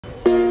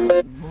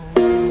Hello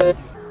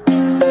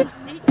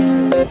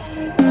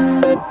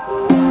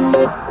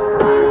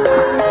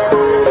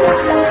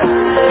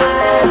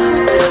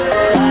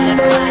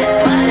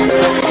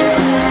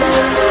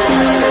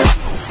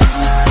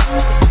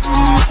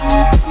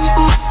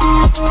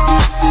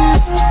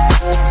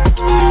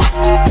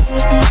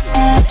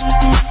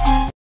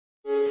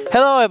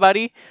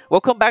everybody,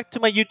 welcome back to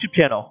my YouTube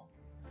channel.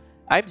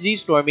 I'm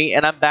Stormy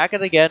and I'm back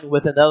again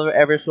with another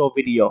Eversoul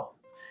video.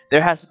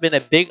 There has been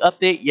a big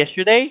update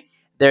yesterday.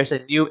 There's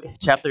a new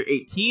chapter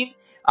 18,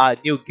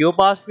 new guild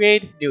boss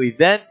raid, new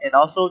event, and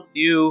also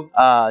new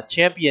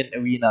champion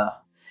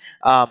arena.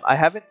 I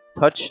haven't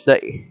touched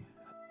the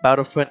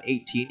Battlefront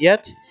 18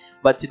 yet,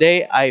 but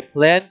today I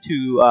plan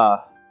to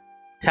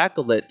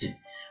tackle it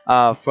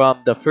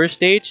from the first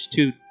stage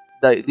to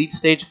the Elite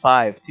Stage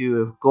 5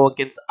 to go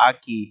against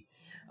Aki,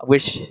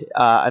 which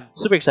I'm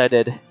super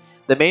excited.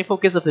 The main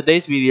focus of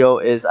today's video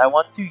is I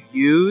want to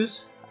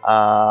use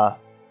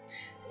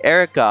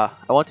Erika.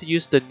 I want to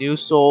use the new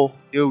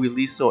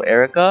release Soul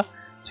Erika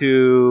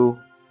to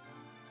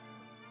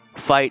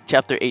fight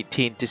Chapter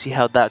 18 to see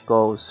how that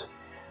goes.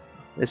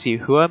 Let's see,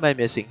 who am I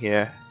missing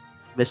here?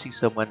 Missing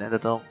someone and I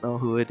don't know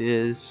who it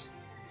is.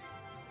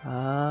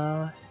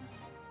 Oh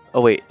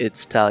wait,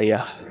 it's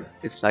Talia.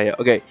 It's Talia.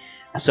 Okay,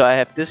 so I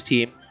have this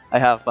team. I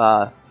have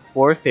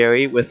 4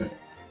 fairy with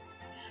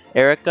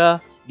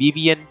Erika,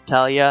 Vivian,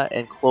 Talia,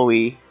 and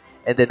Chloe,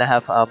 and then I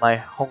have my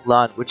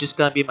Honglan, which is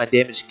gonna be my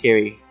damage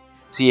carry.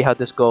 See how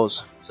this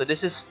goes. So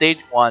this is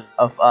stage 1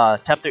 of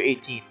chapter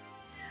 18.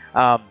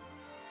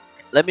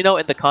 Let me know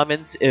in the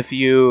comments if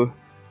you've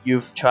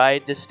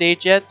tried this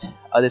stage yet,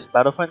 this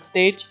Battlefront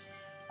stage.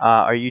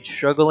 Are you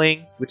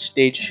struggling? Which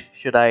stage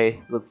should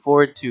I look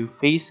forward to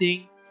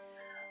facing?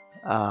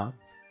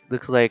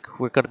 Looks like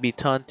we're gonna be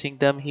taunting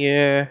them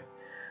here.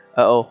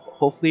 Uh oh,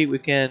 hopefully we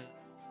can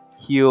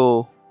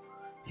heal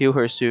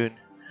her soon.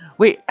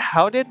 Wait,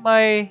 how did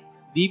my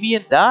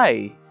Vivian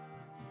die?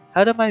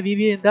 How did my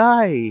Vivian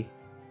die?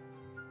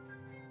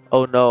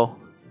 Oh no.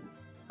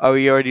 Are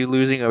we already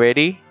losing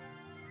already?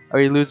 Are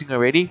we losing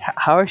already?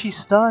 How is she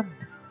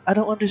stunned? I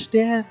don't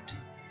understand.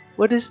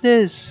 What is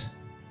this?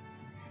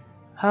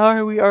 How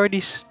are we already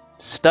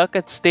stuck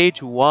at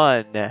stage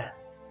 1?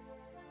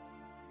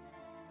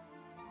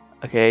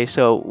 Okay,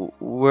 so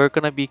we're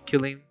gonna be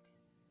killing.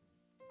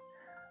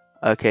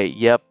 Okay,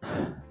 yep.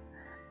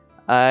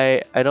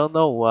 I don't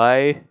know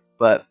why,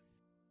 but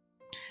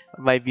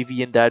my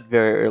Vivian died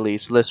very early,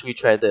 so let's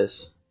retry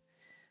this.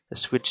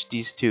 Let's switch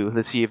these two.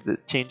 Let's see if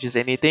it changes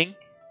anything.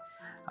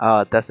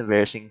 That's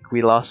embarrassing.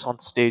 We lost on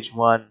stage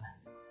 1.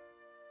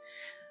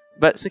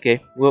 But it's okay.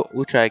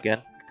 We'll try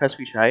again. Press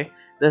retry.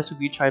 There's a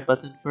retry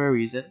button for a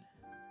reason.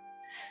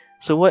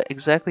 So what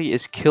exactly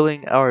is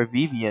killing our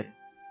Vivian?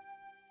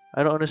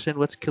 I don't understand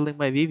what's killing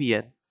my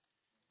Vivian.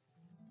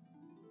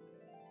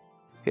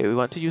 Okay, we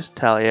want to use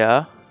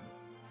Talia.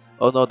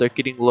 Oh no, they're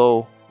getting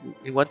low.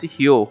 We want to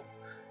heal.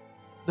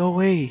 No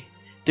way.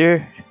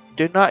 They're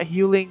not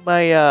healing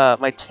my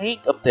my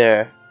tank up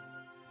there.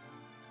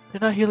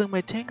 They're not healing my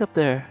tank up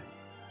there.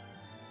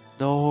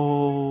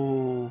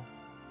 No.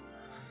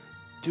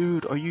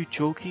 Dude, are you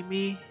joking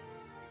me?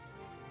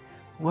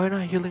 Why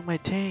not healing my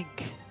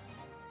tank?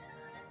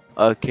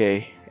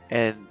 Okay,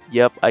 and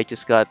yep, I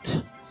just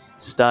got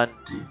stunned.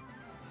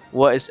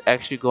 What is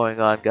actually going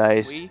on,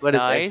 guys? What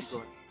is nice.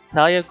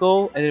 Talia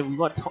go, and then we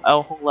want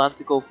our Honglan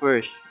to go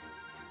first.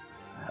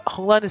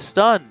 Honglan is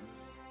stunned.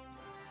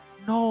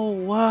 No,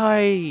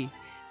 why?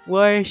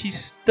 Why is she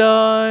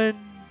stunned?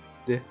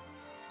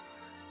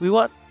 We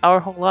want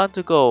our Honglan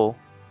to go.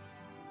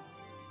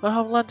 Our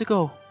Honglan to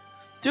go.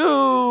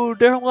 Dude,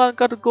 their Honglan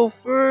gotta go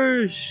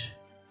first.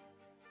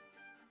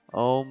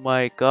 Oh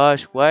my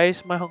gosh, why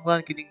is my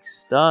Honglan getting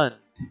stunned?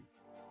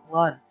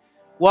 Honglan.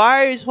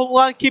 Why is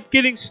Honglan keep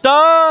getting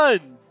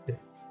stunned?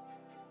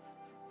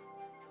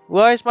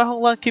 Why is my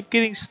Honglan keep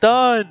getting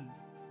stunned?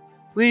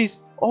 Please.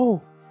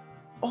 Oh,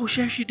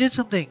 she actually did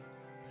something.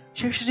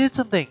 She actually did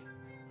something.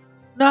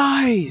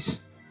 Nice.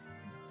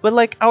 But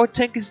like, our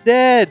tank is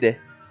dead.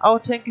 Our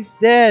tank is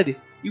dead.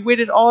 You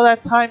waited all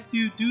that time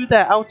to do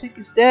that. Our tank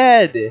is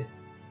dead.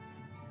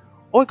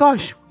 Oh my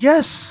gosh.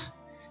 Yes.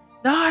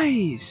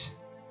 Nice.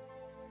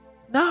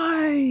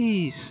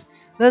 Nice.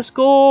 Let's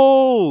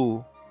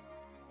go.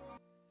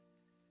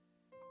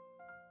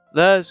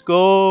 Let's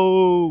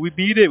go. We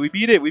beat it. We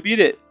beat it. We beat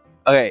it.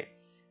 Okay.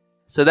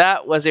 So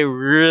that was a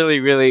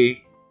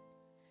really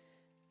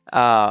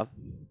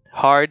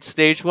hard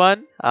stage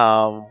 1.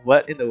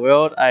 What in the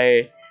world?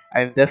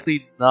 I'm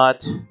definitely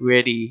not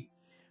ready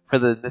for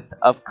the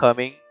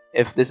upcoming.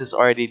 If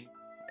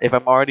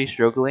I'm already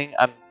struggling,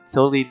 I'm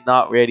totally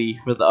not ready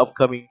for the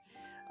upcoming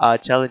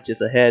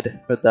challenges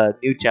ahead for the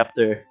new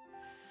chapter.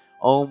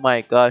 Oh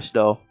my gosh,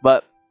 though.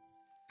 But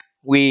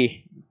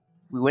we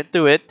went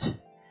through it.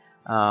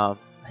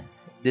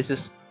 This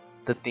is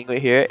the thing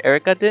right here.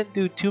 Erika didn't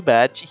do too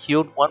bad. She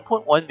healed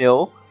 1.1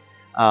 mil.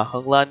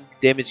 Honglan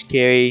damage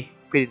carry,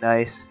 pretty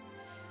nice.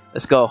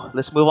 Let's go.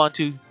 Let's move on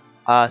to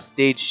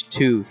stage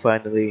 2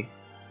 finally.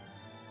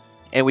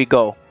 And we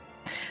go.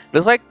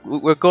 Looks like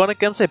we're going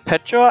against a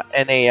Petra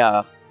and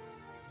a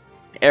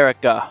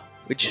Erika,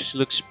 which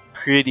looks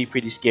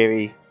pretty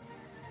scary.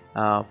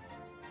 Um,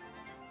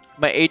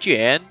 my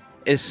AGN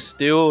is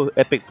still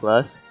Epic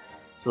Plus,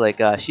 so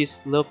like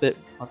she's a little bit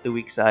on the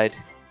weak side.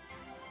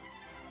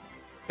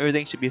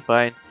 Everything should be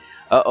fine.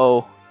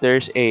 Uh-oh,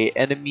 there's a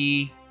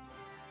enemy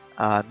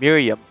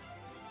Miriam,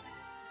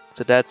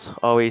 so that's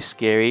always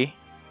scary.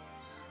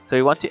 So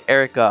we want to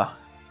Erika.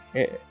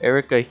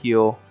 Erika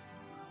heal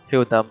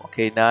them.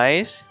 Okay,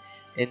 nice.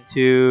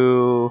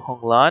 Into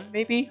Honglan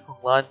maybe?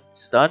 Honglan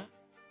stun?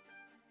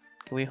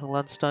 Can we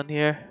Honglan stun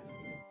here?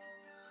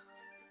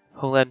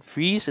 Honglan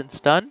freeze and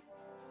stun?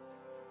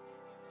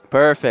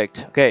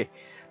 Perfect. Okay,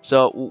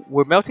 so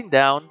we're melting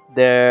down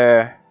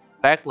their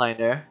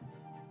backliner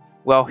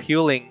while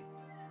healing.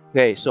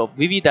 Okay, so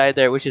Vivi died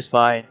there, which is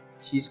fine.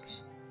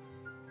 She's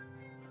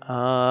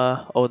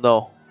oh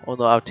no. Oh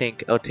no, I'll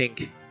think.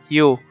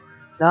 Heal.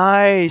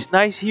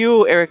 Nice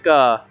heal,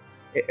 Erika.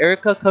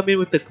 Erika come in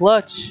with the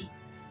clutch.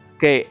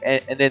 Okay,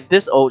 and then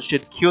this ult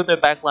should kill their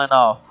backline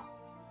off.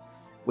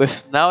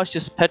 With now it's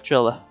just Petra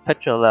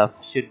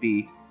left should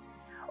be.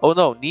 Oh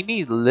no,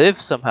 Nini lived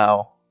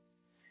somehow.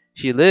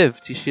 She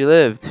lived. She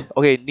lived.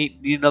 Okay,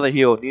 need another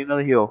heal. Need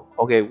another heal.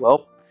 Okay,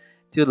 well,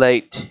 too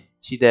late.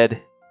 She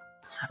dead.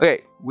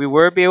 Okay, we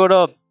were able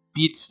to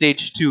beat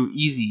stage 2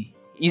 easy.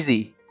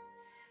 Easy.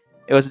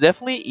 It was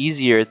definitely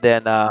easier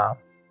than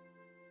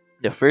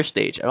the first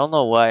stage. I don't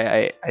know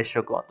why I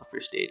struggle on the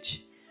first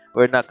stage.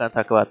 We're not gonna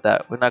talk about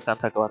that. We're not gonna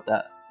talk about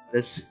that.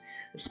 Let's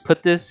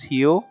put this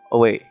heal. Oh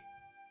wait.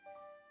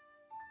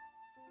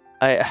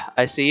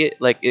 I see it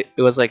like it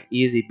was like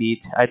easy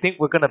beat. I think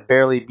we're gonna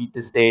barely beat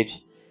this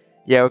stage.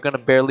 Yeah, we're gonna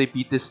barely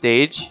beat this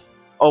stage.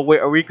 Oh wait,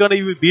 are we gonna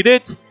even beat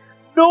it?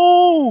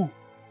 No!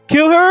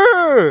 Kill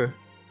her!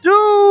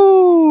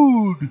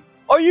 Dude!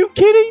 Are you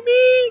kidding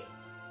me?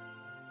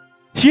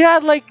 She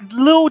had like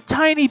little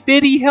tiny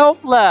bitty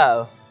health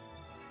left.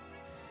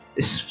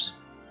 It's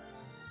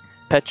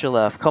Petra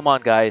left. Come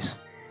on, guys.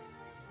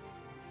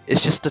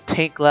 It's just a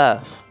tank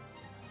left.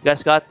 You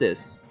guys got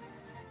this.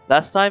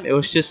 Last time it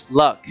was just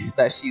luck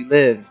that she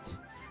lived.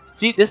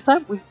 See, this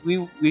time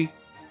we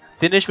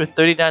finished with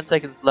 39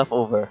 seconds left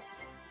over.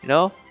 You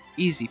know?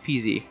 Easy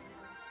peasy.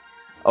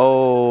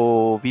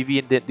 Oh,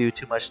 Vivian didn't do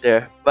too much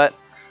there. But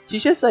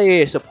she's just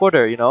a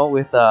supporter, you know,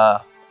 with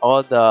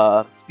all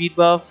the speed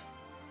buff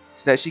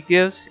that she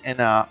gives. And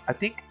I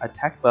think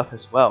attack buff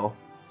as well.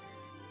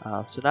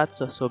 So not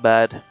so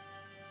bad.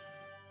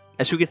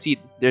 As you can see,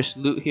 there's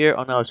loot here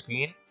on our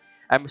screen.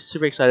 I'm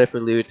super excited for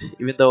loot,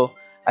 even though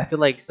I feel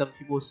like some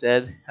people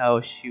said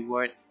how she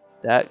weren't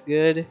that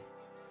good.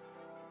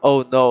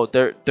 Oh no,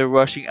 they're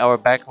rushing our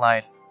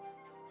backline.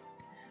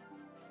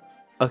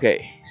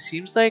 Okay,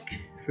 seems like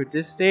for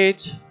this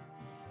stage,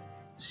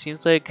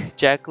 seems like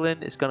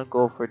Jacqueline is gonna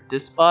go for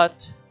this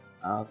spot.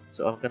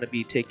 So I'm gonna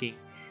be taking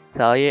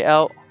Talia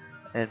out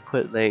and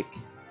put like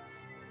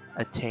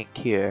a tank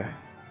here.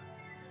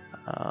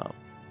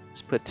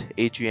 Let's put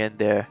Adrienne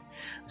there.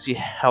 See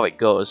how it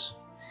goes.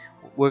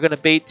 We're gonna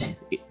bait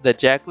the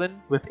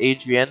Jacqueline with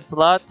Adrienne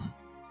slot.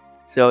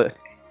 So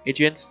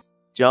Adrienne's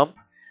jump.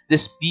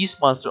 This beast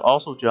monster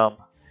also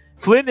jump.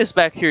 Flynn is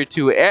back here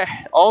too.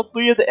 All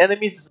three of the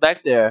enemies is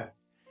back there.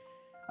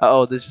 Uh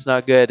oh, this is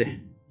not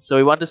good. So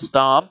we want to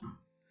stomp.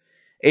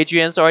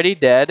 Adrienne's already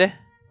dead.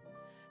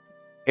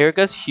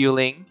 Erika's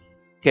healing.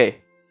 Okay,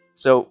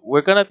 so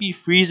we're gonna be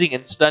freezing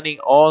and stunning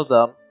all of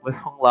them with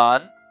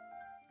Honglan.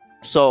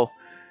 So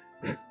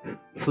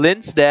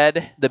Flynn's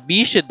dead. The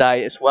bee should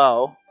die as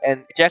well,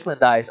 and Jacqueline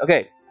dies.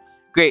 Okay,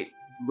 great.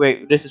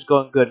 Wait, this is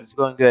going good. It's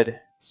going good.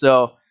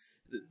 So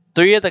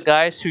three of the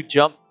guys who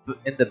jumped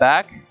in the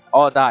back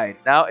all died.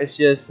 Now it's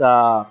just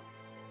the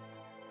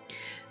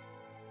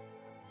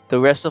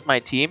rest of my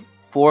team,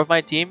 4 of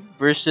my team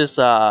versus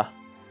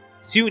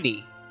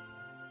Suni,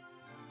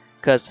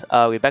 because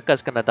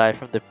Rebecca's gonna die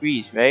from the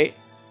freeze, right?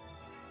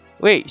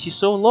 Wait, she's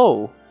so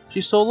low.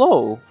 She's so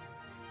low.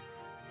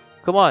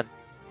 Come on,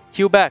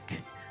 heal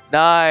back.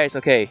 Nice.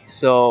 Okay,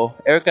 so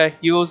Erika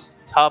heals,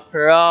 top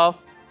her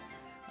off.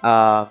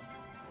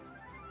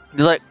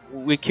 It's like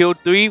we killed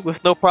 3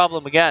 with no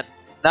problem again.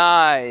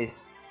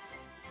 Nice.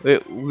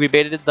 We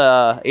baited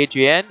the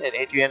Adrienne, and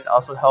Adrienne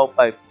also helped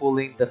by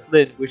pulling the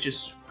Flynn, which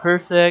is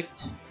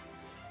perfect.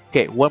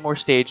 Okay, one more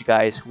stage,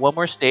 guys. One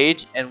more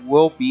stage, and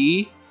we'll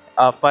be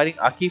fighting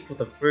Aki for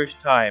the first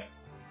time.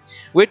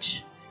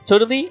 Which,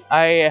 totally,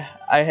 I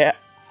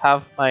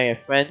have my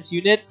friends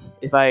unit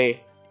if I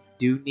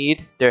do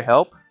need their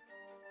help.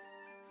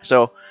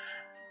 So,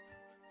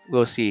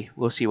 we'll see.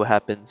 We'll see what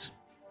happens.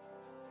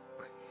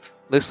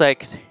 Looks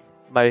like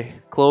my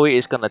Chloe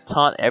is gonna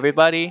taunt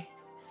everybody.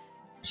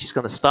 She's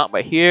gonna stomp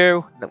right here,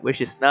 which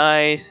is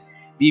nice.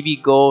 Vivi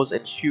goes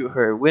and shoot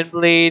her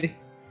Windblade.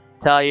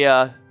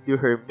 Talia do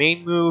her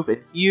main move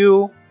and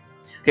heal.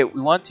 Okay, we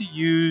want to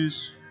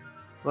use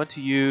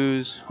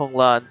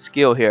Honglan's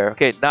skill here.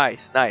 Okay,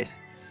 nice.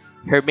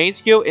 Her main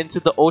skill into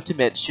the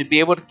ultimate should be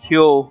able to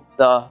kill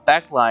the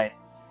backline.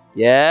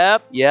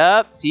 Yep,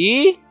 yep.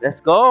 See?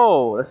 Let's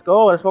go. Let's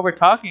go. That's what we're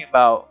talking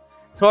about.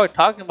 That's what we're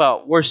talking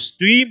about. We're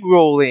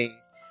steamrolling.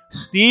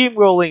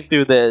 Steamrolling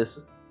through this.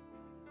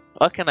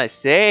 What can I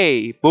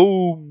say?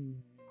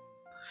 Boom.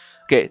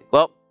 Okay,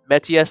 well,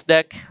 Metias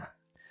deck.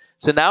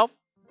 So now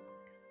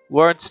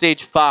we're on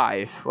stage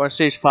 5. We're on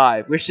stage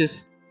 5, which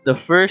is the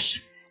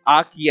first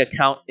Aki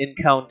account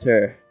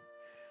encounter.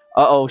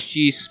 Uh oh,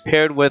 she's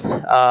paired with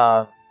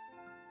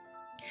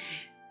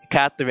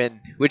Catherine,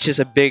 which is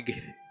a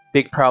big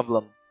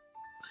problem.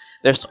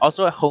 There's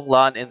also a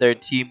Honglan in their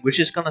team, which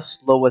is gonna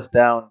slow us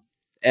down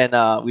and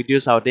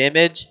reduce our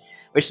damage,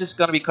 which is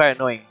gonna be quite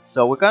annoying.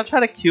 So we're gonna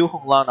try to kill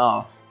Honglan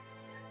off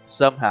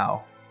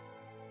somehow.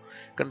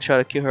 Gonna try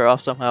to kill her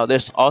off somehow.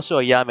 There's also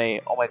a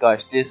Yame. Oh my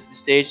gosh, this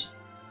stage.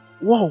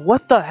 Whoa,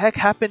 what the heck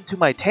happened to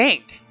my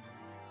tank?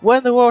 What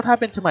in the world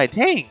happened to my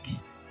tank?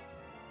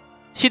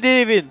 She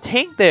didn't even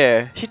tank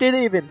there. She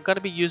didn't even. We're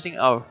gonna be using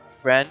our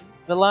friend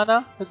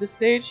Villana for this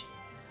stage.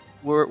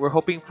 We're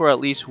hoping for at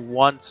least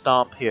one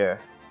stomp here.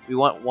 We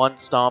want one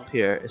stomp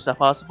here. Is that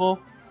possible?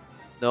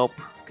 Nope.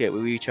 Okay,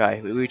 we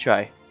retry. We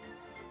retry.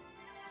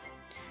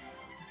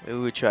 We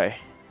retry.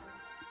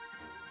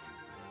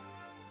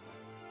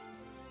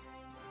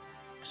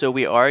 So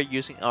we are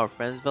using our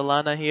friend's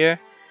Villana here.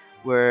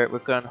 We're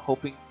gonna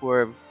hoping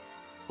for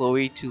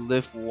Chloe to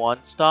live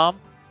one stomp.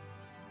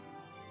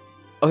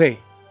 Okay,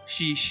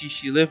 she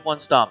lived one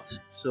stomp.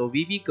 So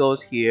Vivi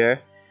goes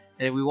here,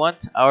 and we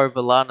want our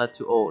Villana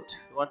to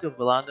ult. We want our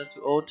Villana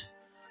to ult.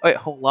 Oh wait,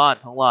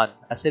 Honglan.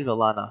 I said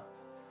Villana.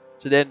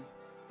 So then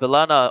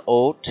Villana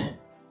ult.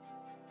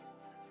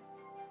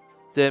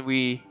 Then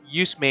we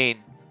use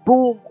main.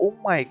 Boom! Oh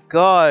my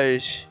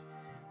gosh!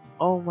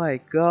 Oh my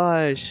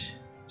gosh,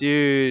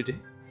 dude.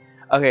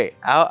 Okay,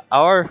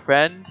 our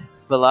friend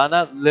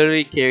Villana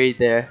literally carried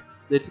there.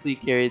 Literally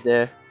carried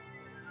there.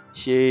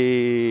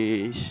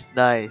 Sheesh.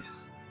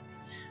 Nice.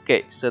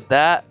 Okay, so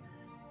that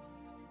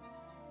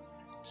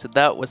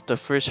was the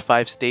first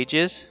 5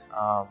 stages.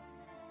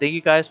 Thank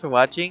you guys for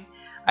watching.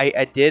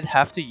 I did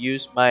have to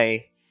use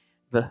my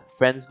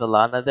friend's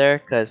Villana there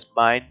because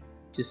mine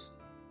just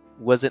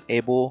wasn't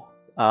able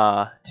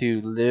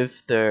to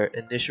live their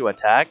initial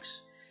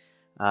attacks.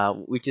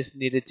 We just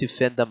needed to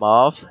fend them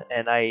off,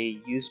 and I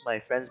used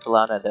my friend's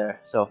Villana there.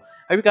 So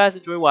I hope you guys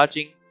enjoy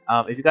watching.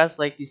 If you guys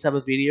like this type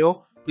of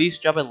video, please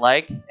drop a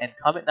like and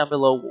comment down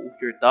below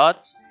your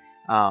thoughts.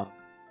 Um,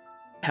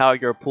 how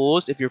your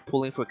pulls if you're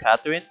pulling for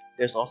Catherine.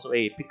 There's also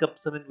a pickup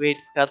summon grade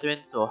for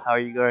Catherine. So how are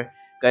you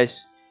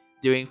guys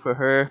doing for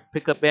her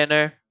pickup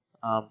banner?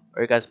 Are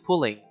you guys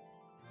pulling?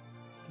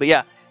 But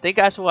yeah, thank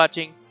you guys for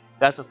watching. You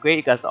guys are great.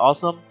 You guys are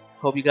awesome.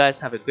 Hope you guys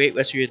have a great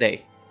rest of your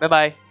day. Bye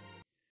bye.